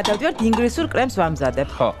 დესერტზე გადავდივართ, ინგლისურ კრემს ვამზადებ.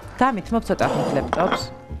 ხო. დამითმობ ცოტა ხნით ლეპტოპს.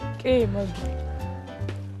 კი, მოდი.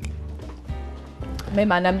 მე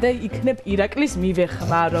მანამდე იქნებ ირაკლის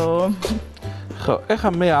მივეხმარო. ხო,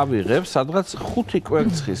 ეხლა მე ავიღებ სადღაც 5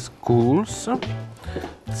 კვერცხის გულს.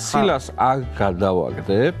 ცილას არ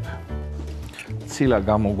გადავაგდებ. ცილა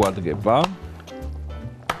გამოგვადგება.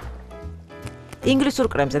 ინგლისურ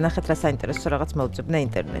კრემზე ნახეთ რა საინტერესო რაღაც მოვწებნა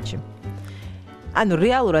ინტერნეტში. ანუ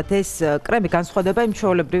რეალურად ეს კრემი განსხვავდება იმ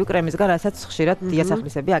ჩვეულებრივი კრემისგან, რასაც ხშირად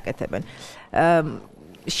დიასახლისები აკეთებენ.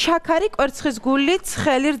 შაქარი, კვერცხის გული,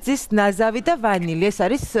 ცხელი რძის ნაზავი და ვანილი. ეს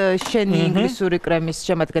არის შენი ინგლისური კრემის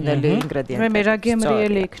შემადგენელი ინგრედიენტები. მე რა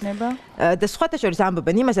გემრიელი იქნება? და სხვათა შორის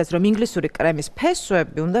ამბობენ იმასაც, რომ ინგლისური კრემის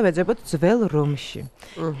ფესვები უნდა ვეძებოთ ძველ რომში.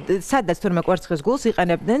 სადაც თურმე კვერცხის გულს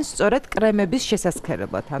იყენებდნენ სწორედ კრემების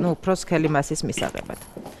შესასქერებლად, ანუ უფრო სქელი მასის მისაღებად.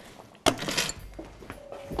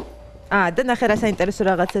 და ნახე რა საინტერესო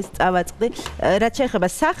რაღაცას წავაწყდი. რაც შეეხება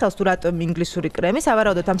სახელს თუ რატომ ინგლისური კრემი,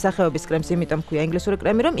 სავარაუდოდ ამ სახეობის კრემს იმიტომ ქვია ინგლისური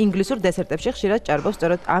კრემი, რომ ინგლისურ დესერტებში ხშირად ჭარბობს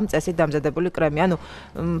სწორედ ამ წესით დამზადებული კრემი. ანუ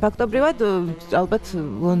ფაქტობრივად ალბათ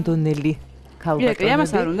ლონდონელი ქალბატონები.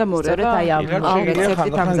 ამას არ უნდა მორება. სწორედ აი ამ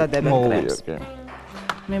რეცეპტით ამზადებენ კრემს.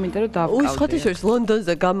 მე მინდა რომ დავკავდე. სხვათა შორის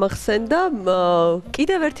ლონდონზე გამახსენდა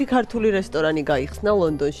კიდევ ერთი ქართული რესტორანი გაიხსნა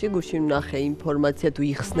ლონდონში, გუშინ ვნახე ინფორმაცია თუ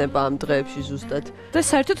იხსნება ამ დღეებში ზუსტად. და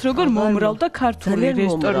საერთოდ როგორ მომრავლდა ქართული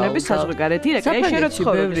რესტორნები საზღვარგარეთ? ირაკა, შენ რა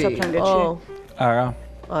ცხოვრობ საფრანგეთში? არა.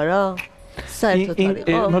 საერთოდ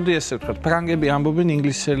არის. მოდი ესე ვთქვათ, ფრანგები ამბობენ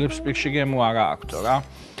ინგლისელებს პირში გემო არა აქვთ რა.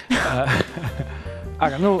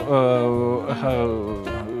 არა, ნუ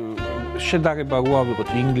შედარება რო ავიღოთ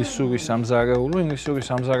ინგლისური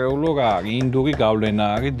სამზარეულო რა არის? ინდური გავლენა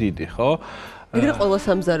არის დიდი, ხო? ეგრე ყველა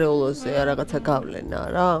სამზარეულოზეა რაღაცა გავლენა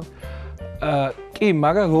რა? კი,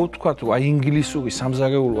 მაგრამ რო ვთქვათ, რომ აი ინგლისური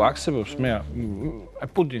სამზარეულო არსებობს, მე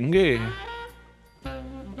პუდინგი?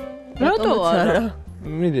 რატო არა?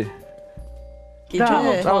 მიდი.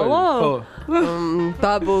 ხო.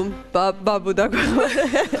 ბაბუ დაგვეხმარე.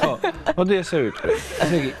 ხო. მოდი ესე ვიტყვი.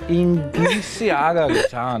 ესე იგი, ინგლისი არ არის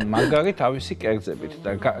ძალიან მაგარი თავისი კერძებით და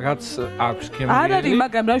რაც აქვს გემრიელი. არ არის,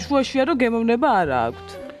 მაგრამ რა შუაშია რომ გემოვნება არა აქვთ.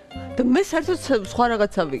 და მე საერთოდ სხვა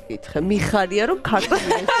რაღაცა ვიკითხე. მიხარია რომ ქართული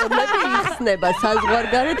რესტორნები იხსნება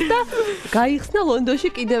საზღვარგარეთ და გაიხსნა ლონდონში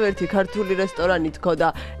კიდევ ერთი ქართული რესტორანი თქო და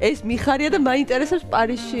ეს მიხარია და მაინტერესებს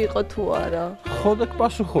პარიზში იყო თუ არა. ხო და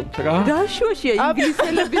პასუხობთ რა. რა შუაშია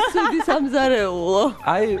ინგლისელების ცუდი სამზარეულო?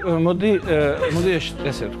 აი, მოდი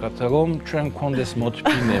ესე ვთქვათ, რომ ჩვენ გქონდეს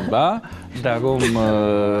მოთმინება და რომ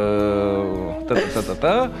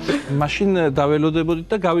მაშინ დაველოდებოდით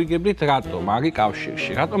და გავიგებდით რატომ არის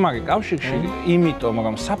კავშირში. რატომ არის კავშირში? იმიტომ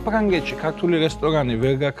რომ საფრანგეთში ქართული რესტორანი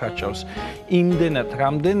ვერ გაქარჩავს იმდენად,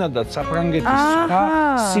 რამდენადაც საფრანგეთის სხვა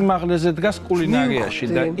სიმაღლეზე დგას კულინარიაში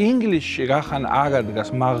და ინგლისში რახან არ დგას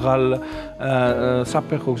მაღალ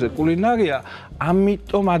საფეხურზე კულინარია,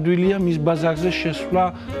 ამიტომ ადვილია მის ბაზარზე შესვლა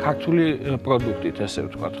ქართული პროდუქტით, ესე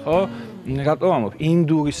ვთქვათ, ხო? რატომ ამბობ?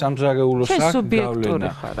 ინდური სამზარეულოს აქვს გავლენა.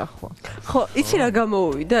 ხო, იცი რა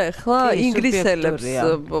გამოუვიდა ახლა? ინგლისელებს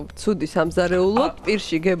ცუდი სამზარეულო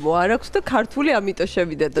პირში გემო არ აქვს და ქართული ამიტომ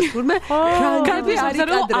შევიდა და თურმე ფრანგები არ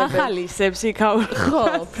იკადრებენ. ახალისებს იქაურ. ხო,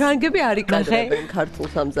 ფრანგები არ იკადრებენ ქართულ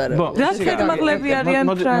სამზარეულოს. რა თქმულები არიან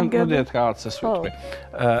ფრანგები? მოდიეთ რაღაცას ვიტყვი.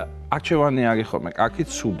 არჩევანი არის ხოლმე კარგი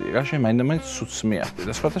ცუდი რა შემაინდა ცუდს მიახდი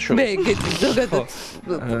და სხვათა შორის მე ეგეთი ზოგადად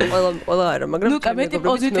ყველა არა მაგრამ ნუკა მეტი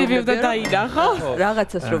პოზიტივი უნდა დაინახო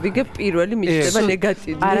რაღაცას რო ვიგებ პირველი მიჩნდება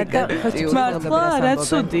ნეგატივი არა და მართლა რა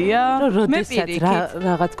ცუდია მე პირიქით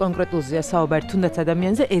რაღაც კონკრეტულზეა საუბარი თუნდაც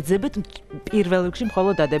ადამიანზე ეძებეთ პირველ რიგში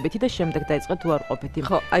მხოლოდ დადებითი და შემდეგ დაიწყეთ თუ არ ყოფით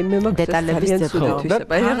ხო აი მე მაგ დეტალების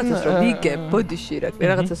ზეთვისება რაღაცას რო ვიგებ ბოდიში რა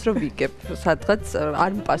რაღაცას რო ვიგებ სადღაც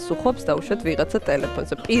არ მპასუხობს დაუშვათ ვიღაცა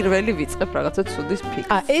ტელეფონზე პირველი ვიწყებ რაღაცა ცუდის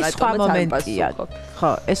ფიქრს ეს სხვა მომენტია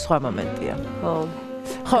ხო ეს სხვა მომენტია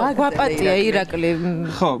ხო გვაპატია ირაკლი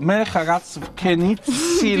ხო მე ხა რაც ვქენი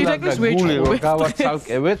ცილა და გული რო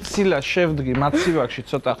გავაცალკევეთ ცილა შევდგი მაცივაკში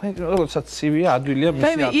ცოტა ხნით როდესაც ცივია ადვილია მისი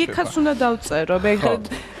აფრება მე იქაც უნდა დავწერო მე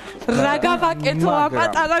რა გავაკეთო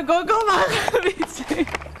აპატარა გოგო მაგვიცი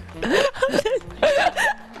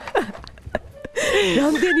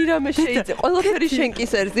რამდენი რამე შეიძლება ყველაფერი შენ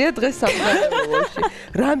კისერზეა დღეს სამზარეულოში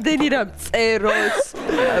რამდენი რამ წეროს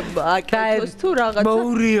აკეთოს თუ რაღაც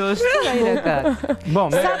მოურიოს აირაკა მე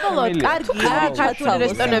საბოლოოდ კარგია ქართული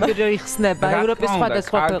რესტორნები რო იხსნება ევროპის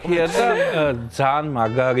სხვადასხვა ქვეყნებში და ძალიან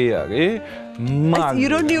მაგარი არის ეს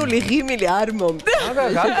ირონიული ღიმილი არ მომდა არა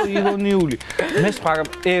რატო ირონიული მე სხვა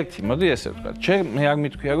ერთი მოდი ესე ვთქვა ჩემ მე არ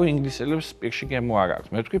მითქვია რომ ინგლისელებს პირში გემო არ აქვს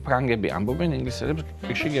მე ვთქვი ფრანგები ამბობენ ინგლისელებს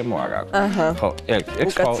პირში გემო არ აქვს ხო ერთი ეს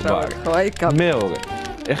სხვა არის მეორე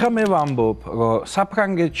ეხლა მე ვამბობ რომ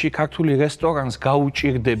საფრანგეთში ქართული რესტორანს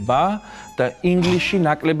გაუჭირდება და ინგლისში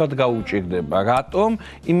ნაკლებად გაუჭირდება რატომ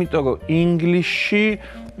იმიტომ რომ ინგლისში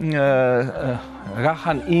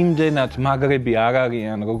რახან იმდენად მაგრები არ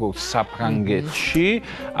არიან როგორც საფრანგეთში,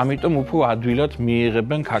 ამიტომ უფრო ადვილად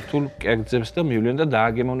მიიღებენ ქართულ კერძებს და მივლენ და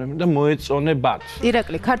დააგემოვნებენ და მოეწონებათ.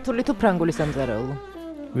 ირაკლი, ქართული თუ ფრანგული სამზარეულო?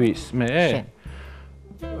 ვის, მე?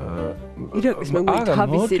 ირაკლის მე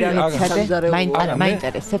თავისი რაღაც სამზარეულო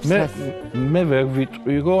მაინტერესებს რას მე ვერ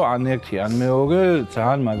ვიტყვი რომ ან ერთი ან მეორე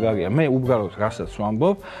ძალიან მაგარია მე უბრალოდ რასაც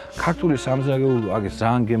ვამბობ ქართული სამზარეულო არის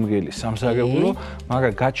ძალიან გემრიელი სამზარეულო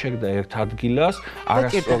მაგრამ გაჩერდა ერთ ადგილას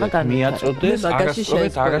არასწორად მიაწოდეს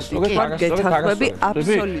არასწორად გეთანხმები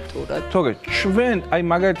აბსოლუტურად თორე ჩვენ აი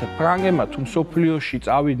მაგალითად ფრანგებმა თუ მსოფლიოში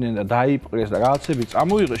წავიდნენ და დაიპყრეს და რაღაცები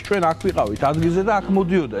წამოიღეს ჩვენ აქ ვიყავით ადგილზე და აქ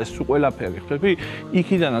მოდიოდა ეს ყველაფერი ხვდები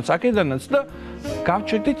იქიდანაც აქედანაც და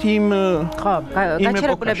გავჩერდით იმ ხო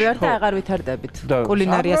გაჩერებულები ვართ და აღარ ვითარდებით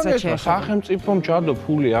კულინარიასაც შეეხება სახელმწიფომ ჯადო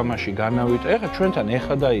ფული ამაში განავიტა ეხლა ჩვენთან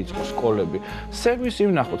ეხა დაიწყო სკოლები სერვისი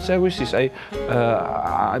ვნახოთ სერვისის აი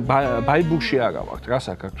ბაიბულში არა ვართ რა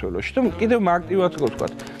საქართველოში და კიდევ მარტივად რო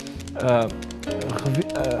ვთქვათ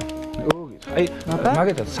აი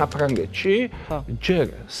მაგათაც საფრანგეთში ჯერ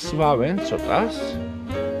სვავენ ცოტას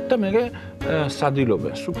და მე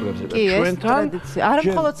სადილობენ სუპრებზე და ჩვენთან არა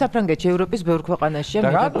მხოლოდ საფრანგეთში ევროპის ბევრ ქვეყანაშია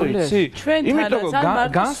მიღებული ჩვენთან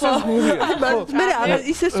განსაზღვრულია მე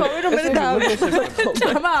ისე სვავენ რომ მე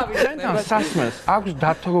ჩვენთან სასმელს აქვს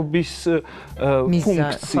დათრობის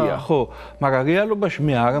ფუნქცია ხო მაგრამ რეალობაში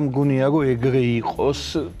მე არ მგონია რომ ეგრე იყოს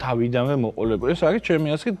თავიდანვე მოყოლებული ეს არის ჩემი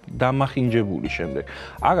აზრით დამახინჯებული შემდეგ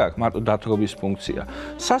არ აქვს მარტო დათრობის ფუნქცია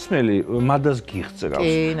სასმელი მადას გიღწევს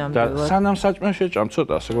და სანამ საჭმელს შეჭამ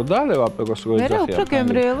ცოტას რო დაალევა აპეროს რო ეძახიან მე უფრო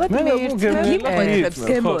გემრიელად მიირთმევს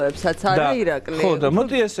გემოებსაც არა ირაკლი ხო და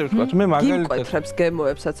მოდი ესე ვთქვათ მე მაგალითად მიკეთრებს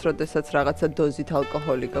გემოებსაც როდესაც რაღაცა დოზით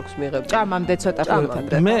ალკოჰოლი გაქვს მიღებული ჭამამდე ცოტა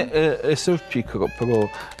ხნით მე ესე ვფიქრობ რომ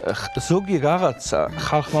ზოგი რაღაცა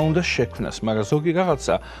ხალხმა უნდა შექმნას მაგრამ ზოგი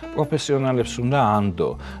რაღაცა პროფესიონალებს უნდა ანდო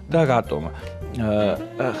და რატომ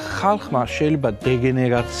ხალხმა შეიძლება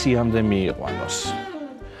დეგენერაციამდე მიიყვანოს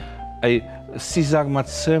აი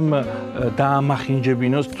სიზარმაცემ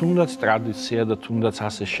დაამახინჯებინოს თუნდაც ტრადიცია და თუნდაც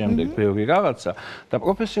ასე შემდეგ ბევრი რაღაცა და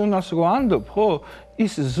პროფესიონალს რო ანდობ ხო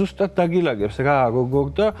ის ზუსტად დაგილაგებს რა როგორ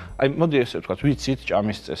და აი მოდი ესე ვთქვათ ვიცით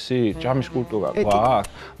ჭამის წესი ჭამის კულტურა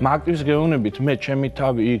გვაქვს მარტივს გეუბნებით მე ჩემი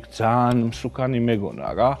თავი იქ ძალიან მსუქანი მეგონა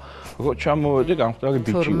რა რო ჩამოვედი გამხდარი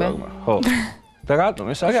ბიჭი ვარ ხო და რატომ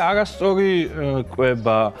ეს არის არასწორი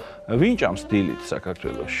კვება ვინ ჭამს დილით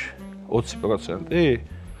საქართველოში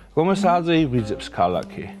 20% რომელ საათზე იღვიძებს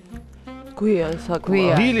ქალაქი? გვიან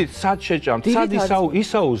საკვირად. დილით სად შეჭამთ? სად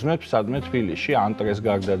ისაუზმებ სადმე თბილისში ანტრეს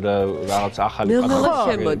გარდა და რაღაც ახალი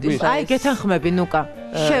შემოდის. აი გეთანხმები ნუკა.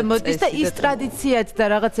 შემოდის და ის ტრადიციაც და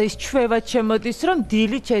რაღაცა ის ჩვევაც შემოდის რომ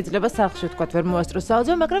დილით შეიძლება სახლში თქვა ვერ მოასწრო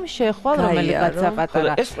საუძე, მაგრამ შეხვალ რომელი კაცსა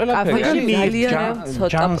პატარა. ეს ყველაფერი მილიონი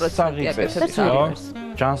ცოტა პროცენტია.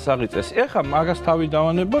 ჯანსაღიწეს. ეხლა მაგას თავი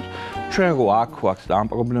დავანებოთ, ჩვენ რო აქ ვართ და ამ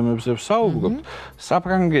პრობლემებზე ვსაუბრობთ,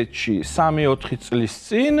 საფრანგეთში 3-4 წლის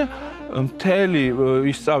წინ მთელი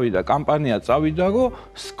ის წავიდა კამპანია წავიდა რომ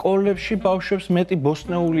სკოლებში ბავშვებს მეტი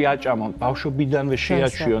ბოსტნეული აჭამონ, ბავშვობიდანვე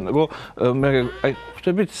შეაჩვიონ, რომ მე აი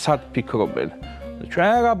ხვდებით სად ფიქრობენ.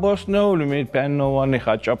 ჩვენ რა ბოსტნეული მე პენოვანი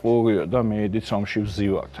ხაჭაპურიო და მე ედიც ომში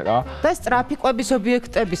ვზივართ რა. და სტრაფიკვების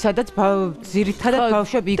ობიექტები, სადაც ძირითადად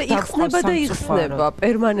ბავშვები იქ იხსნება და იხსნება,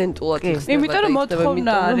 პერმანენტულად იხსნება. იმიტომ რომ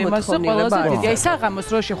მოთხოვნა არის მასზე ყველაზე დიდი. აი საღამოს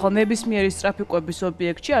როში ხო ნებისმიერი სტრაფიკვების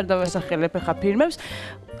ობიექტში არ დავასახელებ ხა ფილმებს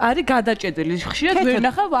არის გადაჭედილი. ხშირად ვერ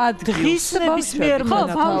ნახავ ადგილს. დღის ნებისმიერ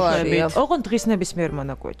მონაკვეთში. ოღონდ დღის ნებისმიერ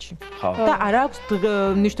მონაკვეთში. და არ აქვს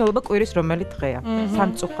მნიშვნელობა კვირის რომელი დღეა.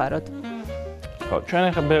 სამწუხაროდ. ჩვენ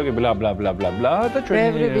ახლა ბევრი ბლა ბლა ბლა ბლა ბლა და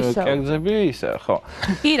ჩვენი კერძები ისე ხო.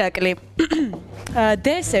 ირაკლი.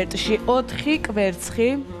 დესერტში 4 კვერცხი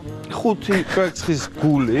 5 კვერცხის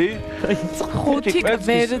გული 5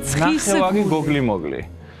 კვერცხის გული მოგლი.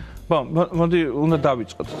 მოდი უნდა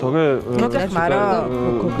დავიწყოთ, თორე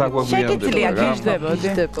შეგიძლია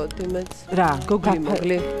გიждდებოდი მეც. რა, გოგლი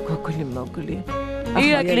მოგლი.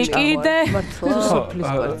 ირაკლი კიდე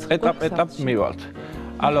ეტაპ მივალთ.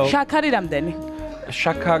 ალო. შაქარი რამდენი?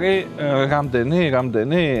 შაქარი რამდენი? 100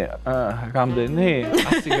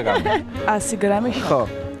 გრამი. 100 გრამი? ხო.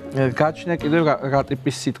 გაჩნია კიდევ რა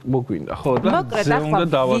ტიპის სიტყვა გვინდა, ხო და ზე უნდა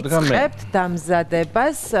დავადგა მე. ვიწყებთ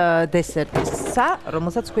დამზადებას დესერტისა,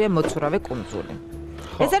 რომელსაც ქვია მოცურავე კუნძული.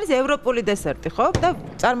 ეს არის ევროპული დესერტი, ხო? და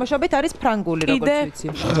წარმოშობით არის ფრანგული, როგორც ვიცი.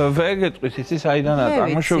 ვერ გეტყვით იცი საიდანაა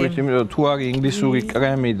წარმოშობით, იმიტომ რომ თუ არის ინგლისური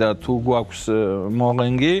კრემი და თუ გვაქვს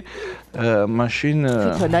მორენგი, მაშინ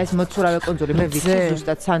თვითონ ეს მოცურავე კუნძული მე ვიცი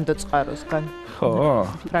ზუსტად სანდო წყაროსგან. ხო.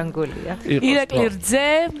 ფრანგულია. ირაკლი რძე,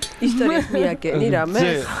 ისტორიას მიაგენი რამე?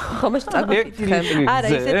 ხომ ეს წაგიფიქრებ. არა,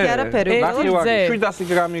 ისეთი არაფერი, რძე. 700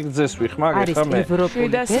 გრამი რძეს ვიხმარ ეხლა მე.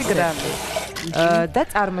 700 გრამი. და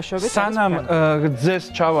წარმოშობით სანამ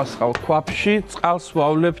რძეს ჩავასხავ ქვაფში, წყალს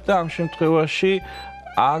ვავლებ და ამ შემთხვევაში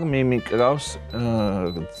არ მიმიკრავს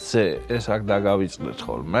ზე ეს არ დაგავიწყდეთ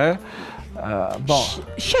ხოლმე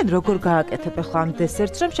შენ როგორ გააკეთებ ახლა ამ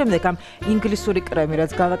დესერტს რომ შემდეგ ამ ინგლისური კრემი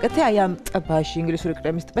რაც გავაკეთე აი ამ ტბაში ინგლისური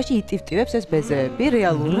კრემის ტბაში იტივტივებს ეს ბეზეები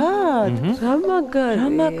რეალურად რა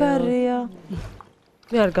მაგარია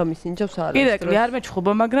მე არ გამისინჯავს არა კიდე არ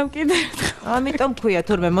მეჩხუბო მაგრამ კიდე ამიტომ ქვია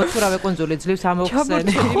თურმე მოცურავე კუნძული ძლივს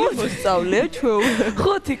ამოვხსენე მოსწავლეა ჩვენ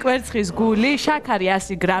 5 კვერცხის გული შაქარი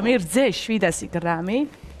 100 გრამი რძე 700 გრამი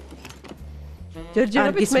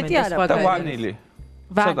ჯერჯერობით მეტი არა და ვანილი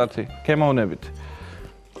ცოტათი გემოვნებით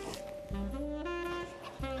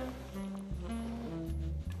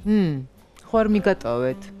ხო არ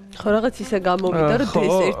მიგატოვეთ ხო რაღაც ისე გამოვიდა რომ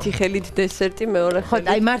დესერტი ხელით დესერტი მეორე ხო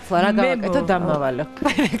აი მართლა რა გავაკეთო დამავალე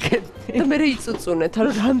და მე იწუწუნეთ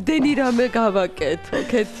რომ რამდენი რამე გავაკეთო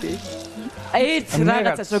კეთი ერთ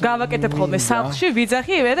რაღაცას რომ გავაკეთებ ხოლმე სახლში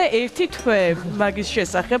ვიძახი მე ერთი თვე მაგის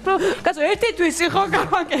შესახებ რომ კაცო ერთი თვისი ხო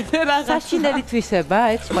გავაკეთე რაღაც საშინელი თვისება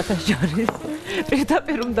ეს სხვათა შორის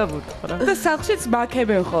პირდაპირ უნდა ვუთხრა და სახლშიც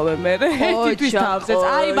მაქებენ ხოლმე მე ერთი თვის თავზეც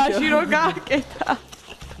აი მაშინ რომ გააკეთა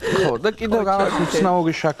ხო და კიდევ რაღაც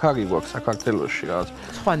უცნაური შაქარი გვაქვს საქართველოში რაღაც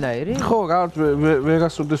სხვანაირი ხო რაღაც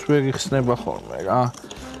ვერასოდეს ვერ იხსნება ხოლმე რა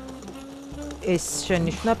ეს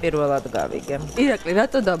შენიშნა პირველად გავიგე ირაკლი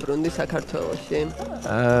რატო დაბრუნდი საქართველოში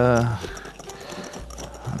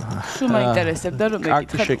შუ მაინტერესებდა რომ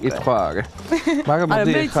აკი შეკითხვა არის მაგრამ არა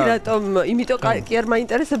მოდი მე იცი რატომ იმიტომ კი არ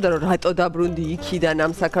მაინტერესებდა რომ რატო დაბრუნდი იქიდან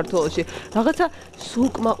ამ საქართველოში რაღაცა სულ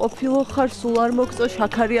კმაყოფილო ხარ სულ არ მოგწო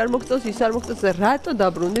შაქარი არ მოგწოს ის არ მოგწოს რატო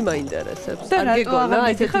დაბრუნდი მაინტერესებს და რატო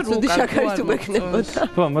ესეთი ცუდი შაქარი თუ მექნებოდა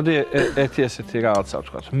ხო მოდი ერთი ესეთი რაღაცა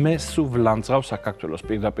ვთქვა მე სულ ვლანძღავ საქართველოს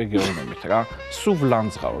პირდაპირ გეუბნებით რა სულ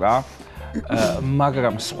ვლანძღავ რა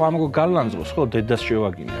მაგრამ სხვა რო გალანძღოს ხო დედას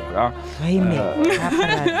შევაგინებ რა ვაიმე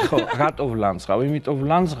ხო რატო ვლანძღავ იმიტომ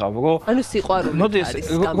ვლანძღავ რომ ანუ სიყვარული მოდი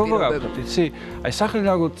ეს როგორ აქვს იცი აი სახლი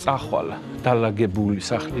რა წახვალა დალაგებული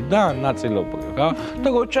სახლი და ნაწილობრივ რა და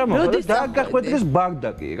როჩამო და გახwedდეს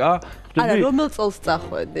ბაგდაკი რა არა რომელ წელს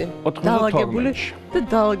წახვედი 92 და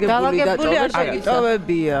დალაგებული არ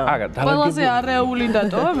შეგიტოვებია არა ყველაზე არეული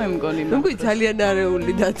დატოვა მე მგონი მე მგონი ძალიან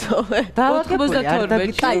არეული დატოვე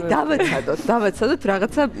 92 აი დავეცადოთ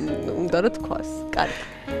რაღაცა უნდა რა თქვას კარგი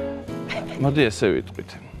მოდი ესე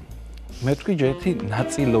ვიტყვით მე თქვი ჯეთი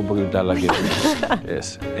ნაწილობრივ დალაგებული ეს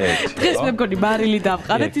ერთი დღეს მე მგონი მარილი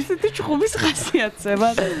დავყარეთ ისეთი ჩხუბის ხასიათზე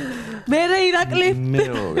მე ირაკლი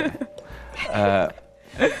მეორე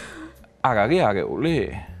არ არის არეული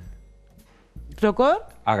როგორ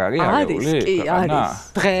არ არის არეული კი არის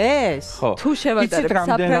დღეს თუ შევადარებ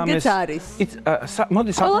საფრანგეთს არის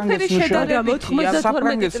მოდი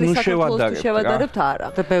საფრანგეთს ნუ შევადარებთ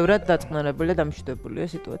არა და ბევრად დაწყნარებულია და მშვიდებულია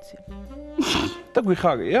სიტუაცია და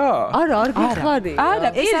გვიხარია არა არ გიხარი არა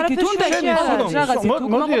ეს არაფერი უნდა შეასრულოს რაღაცა თუ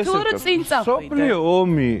გმოხმობ რომ წინ წახვიდე სოფლიო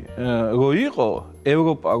ომი რო იყო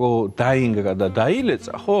ევროპა რო დაინგრა და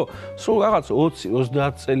დაილეცა ხო სულ რაღაც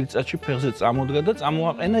 20-30 წელიწადში ფეხზე წამოდგა და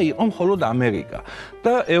წამოაყენა იყო მხოლოდ ამერიკა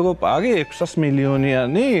და ევროპა არის 600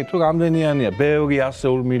 მილიონიანი თუ რამდენიანია ბევრი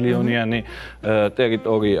 100 მილიონიანი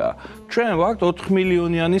ტერიტორია ჩვენ ვართ 4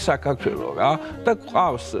 მილიონიანი საქართველო რა და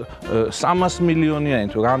ყავს 300 მილიონიანი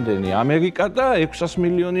თუ რამდენი ამერიკა და 600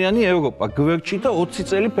 მილიონიანი ევროპა გვერდში და 20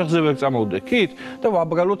 წელი ფეხზე ვერ წამოვდექით და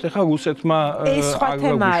ვაბრალოთ ახლა რუსეთმა ეს სხვა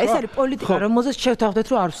თემაა ეს არის პოლიტიკა რომელზეც შევთავაზეთ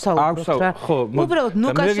რომ არ ვსაუბრობთ რა უბრალოდ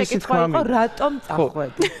ნუკას შეკითხვა იყო რატომ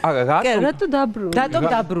წახვედი არა რატო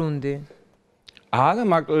დაბრუნდი არა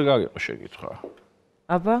მარტო ეგ არ იყო შეკითხვა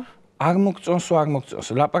აბა არ მოგწონსო არ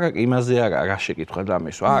მოგწონსო ლაპარაკი იმაზე არა შეკითხვა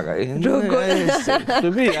დამისვა არა როგორ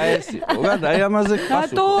ხდები ეს იყო რა და აი ამაზე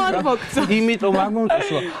რატო არ მოგწონს იმიტომ არ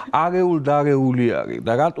მოგწონსო არეულ დარეული არის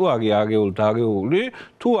და რატო არის არეულ დარეული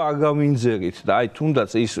თუ არ გავინძერით და აი თუნდაც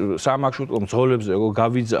ის სამარშრუტო მძღოლებზე რო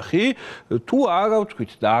გავიძახი თუ არა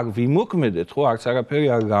ვთქვით და არ ვიმოქმედეთ ხო არც არაფერი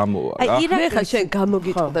არ გამოვა რა მე ხა შენ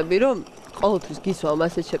გამოგიტყდები რომ ყოველთვის გისვამ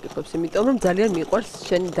ასეთ შეკითხვებს იმიტომ რომ ძალიან მიყვარს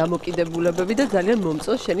შენი დამოკიდებულებები და ძალიან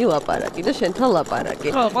მომწონს შენი ლაპარაკი და შენთან ლაპარაკი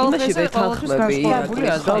იმაში ვეთანხმები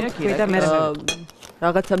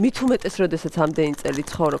რაღაცა მით უმეტეს როდესაც ამდენი წელი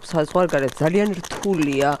ცხოვრობ საზღვარგარეთ ძალიან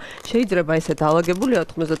რთულია შეიძლება ესე დაალაგებულია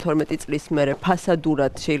 92 წლის მერე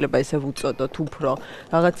ფასადურად შეიძლება ესე ვუწოდოთ უფრო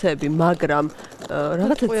რაღაცები მაგრამ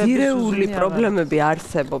რაღაცა ძირეული პრობლემები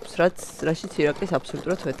არსებობს რაშიც ირაკლის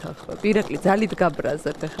აბსოლუტურად ვეთანხმები ირაკლი ძალით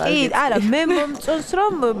გაბრაზებ ახლა კი არა მე მომწონს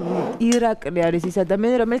რომ ირაკლი არის ის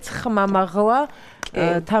ადამიანი რომელიც ხმამაღლა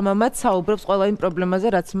თამამად საუბრობს ყველა იმ პრობლემაზე,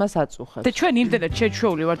 რაც მას აწუხებს. და ჩვენ იმდენად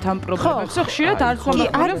შეჩვეული ვართ ამ პრობლემებს, რომ ხშირად არ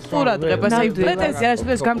ხომაგდებს ყურადღებას. აი პრეტენზია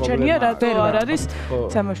ეს გამჩენია, რატო არ არის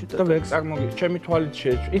სამაშუტო. და ვერ წარმოგი, ჩემი თვალით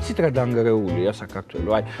იცით რა დანგრეულია საქართველო?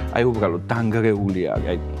 აი უბრალოდ დანგრეული არის,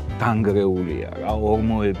 აი დანგრეულია რა,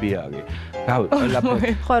 ორმოები არის. რავი,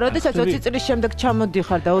 ყველაფერი. ხო, როდესაც 20 წლის შემდეგ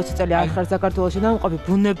ჩამოდიხარ და 20 წელი არ ხარ საქართველოში, ნამყოფი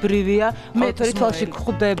ბუნებრივია, მეთორი თვალში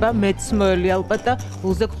გვხვდება, მეცმოელი ალბათ და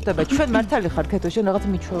გულზე გვხვდება. ჩვენ მართალი ხარ ქეთოში, რაღაც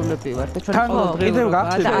მიჩვეულები ვარ და ჩვენ კიდევ რა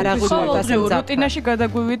ხდება? არ აღვიძებთ რუტინაში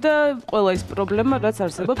გადაგვივიდა ყველა ის პრობლემა, რაც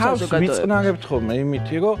არსებობს საზოგადოებაში. ვიწნარებთ ხოლმე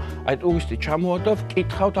იმითი, რომ აი ტურისტი ჩამოვიდა,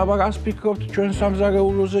 ვკითხავთ, აბა რას ფიქრობთ ჩვენ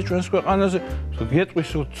სამზარეულოზე, ჩვენს ქვეყანაზე? გეტყვის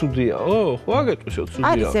რომ ცუდიაო? ხო, აგეტყვის რომ ცუდია.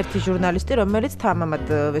 არის ერთი ჟურნალისტი, რომელიც თამამად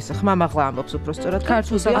ეს ხმამაღლა ამბობს უბრალოდ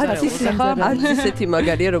ქართულს არც ისეთი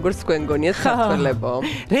მაგარია, როგორც თქვენ გონიათ ქართველებო.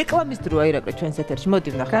 რეკლამის დროა ირაკლი ჩვენს ეთერში. მოდი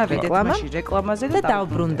ვნახოთ რეკლამაში რეკლამაზე და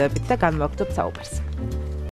დავბრუნდებით და განვაგრძობთ საუბარს.